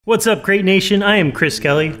What's up, Crate Nation? I am Chris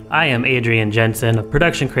Kelly. I am Adrian Jensen of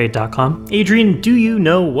ProductionCrate.com. Adrian, do you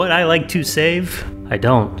know what I like to save? I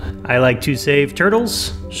don't. I like to save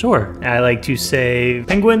turtles. Sure. I like to save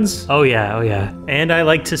penguins. Oh yeah. And I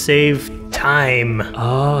like to save time.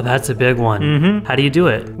 Oh, that's a big one. How do you do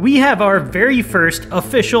it? We have our very first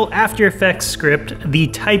official After Effects script, the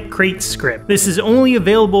TypeCrate script. This is only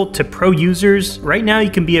available to pro users. Right now you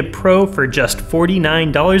can be a pro for just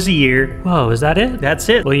 $49 a year. Whoa, is that it? That's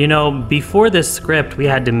it. Well, you know, before this script, we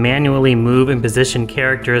had to manually move and position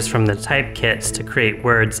characters from the type kits to create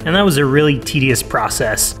words, and that was a really tedious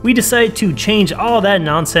process. We decided to change all that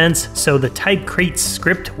nonsense, so the TypeCrate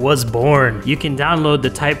script was born. You can download the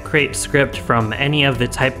TypeCrate script from any of the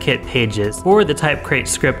typekit pages. For the TypeCrate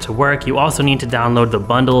script to work, you also need to download the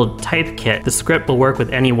bundled typekit. The script will work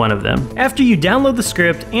with any one of them. After you download the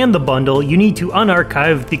script and the bundle, you need to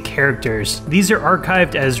unarchive the characters. These are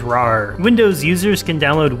archived as RAR. Windows users can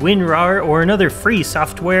download WinRAR or another free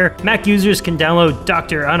software. Mac users can download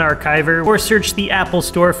Dr. Unarchiver or search the Apple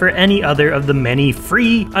Store for any other of the many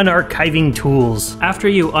free unarchiving tools. After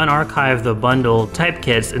you unarchive the bundled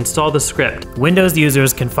typekits, install the script. Windows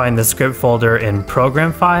users can find the script folder in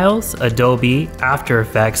Program Files, Adobe, After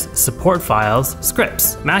Effects, Support Files,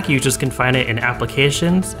 Scripts. Mac users can find it in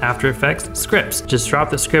Applications, After Effects, Scripts. Just drop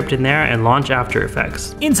the script in there and launch After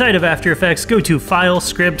Effects. Inside of After Effects, go to File,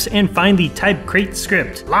 Scripts, and find the TypeCrate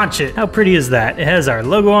script. Launch it. How pretty is that? It has our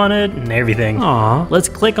logo on it and everything. Aw. Let's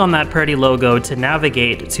click on that pretty logo to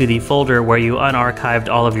navigate to the folder where you unarchived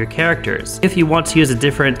all of your characters. If you want to use a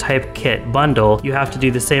different typekit bundle, you have to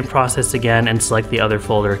do the same process again and select the other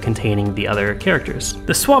folder containing the other characters.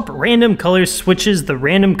 The swap random colors switches the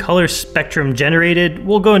random color spectrum generated.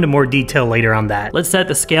 We'll go into more detail later on that. Let's set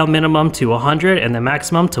the scale minimum to 100 and the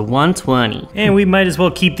maximum to 120. And we might as well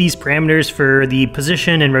keep these parameters for the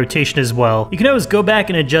position and rotation as well. You can always go back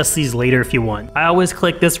and adjust these later if you want. I always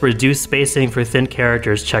click this reduce spacing for thin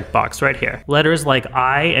characters checkbox right here. Letters like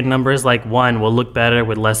I and numbers like 1 will look better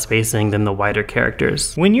with less spacing than the wider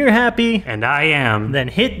characters. When you're happy, and I am, then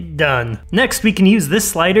hit done. Next, we can use this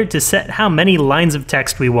slider to set how many lines of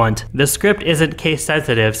text we want. The script isn't case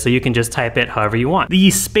sensitive, so you can just type it however you want. The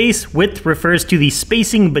space width refers to the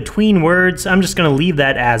spacing between words. I'm just gonna leave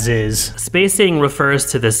that as is. Spacing refers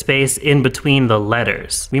to the space in between the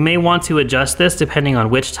letters. We may want to adjust this depending on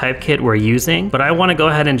which typekit we're using, but I want to go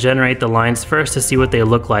ahead and generate the lines first to see what they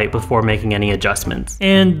look like before making any adjustments.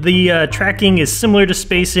 And the tracking is similar to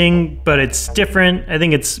spacing, but it's different. I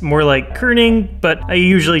think it's more like kerning, but I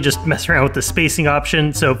usually just mess around with the spacing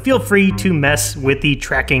option, so feel free to mess with the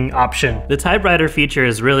tracking option. The typewriter feature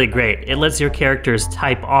is really great. It lets your characters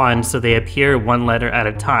type on so they appear one letter at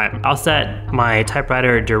a time. I'll set my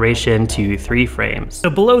typewriter duration to 3 frames. So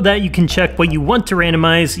below that, you can check what you want to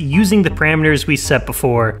randomize using the parameters we set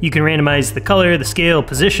before. You can randomize the color, the scale,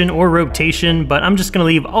 position, or rotation, but I'm just gonna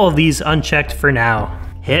leave all of these unchecked for now.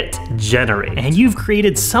 Hit generate. And you've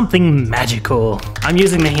created something magical. I'm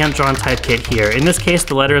using the hand-drawn typekit here. In this case,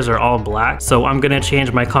 the letters are all black, so I'm gonna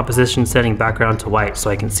change my composition setting background to white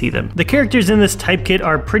so I can see them. The characters in this typekit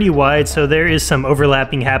are pretty wide, so there is some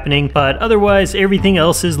overlapping happening, but otherwise everything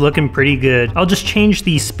else is looking pretty good. I'll just change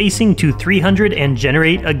the spacing to 300 and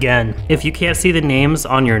generate again. If you can't see the names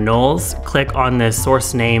on your nulls, click on the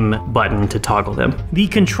source name button to toggle them. The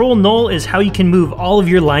control null is how you can move all of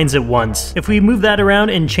your lines at once. If we move that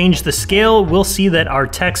around and change the scale, we'll see that our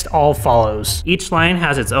text all follows. Each line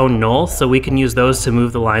has its own null, so we can use those to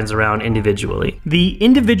move the lines around individually. The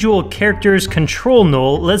individual character's control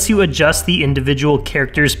null lets you adjust the individual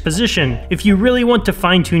character's position. If you really want to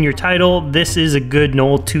fine-tune your title, this is a good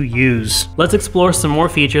null to use. Let's explore some more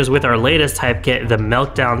features with our latest typekit, the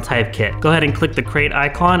Meltdown typekit. Go ahead and click the crate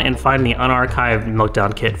icon and find the unarchived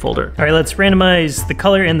Meltdown kit folder. All right, let's randomize the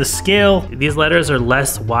color and the scale. These letters are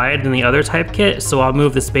less wide than the other typekit, so I'll move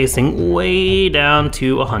the spacing way down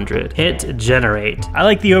to 100. Hit generate. I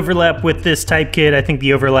like the overlap with this typekit. I think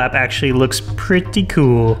the overlap actually looks pretty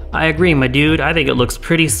cool. I agree, my dude. I think it looks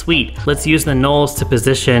pretty sweet. Let's use the nulls to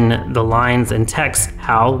position the lines and text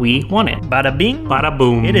how we want it. Bada bing, bada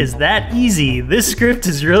boom. It is that easy. This script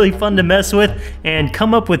is really fun to mess with and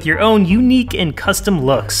come up with your own unique and custom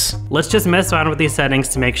looks. Let's just mess around with these settings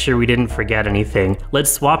to make sure we didn't forget anything.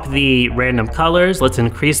 Let's swap the random colors. Let's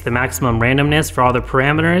increase the maximum randomness for all the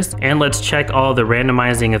parameters, and let's check all the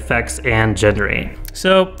randomizing effects and generate.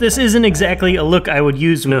 So this isn't exactly a look I would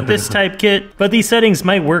use with this typekit, but these settings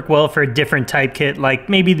might work well for a different typekit, like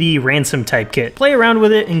maybe the ransom typekit. Play around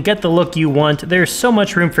with it and get the look you want. There's so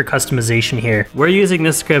much room for customization here. We're using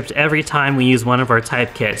this script every time we use one of our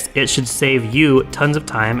typekits. It should save you tons of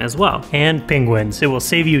time as well. And penguins. It will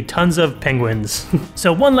save you tons of penguins.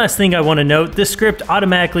 So one last thing I want to note, this script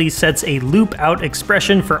automatically sets a loop out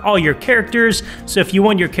expression for all your characters. So if you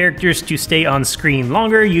want your characters to stay on screen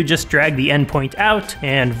longer, you just drag the endpoint out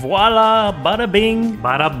and voila, bada bing,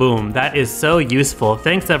 bada boom. That is so useful.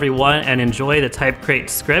 Thanks everyone, and enjoy the TypeCrate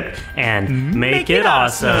script and make it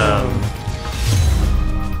awesome.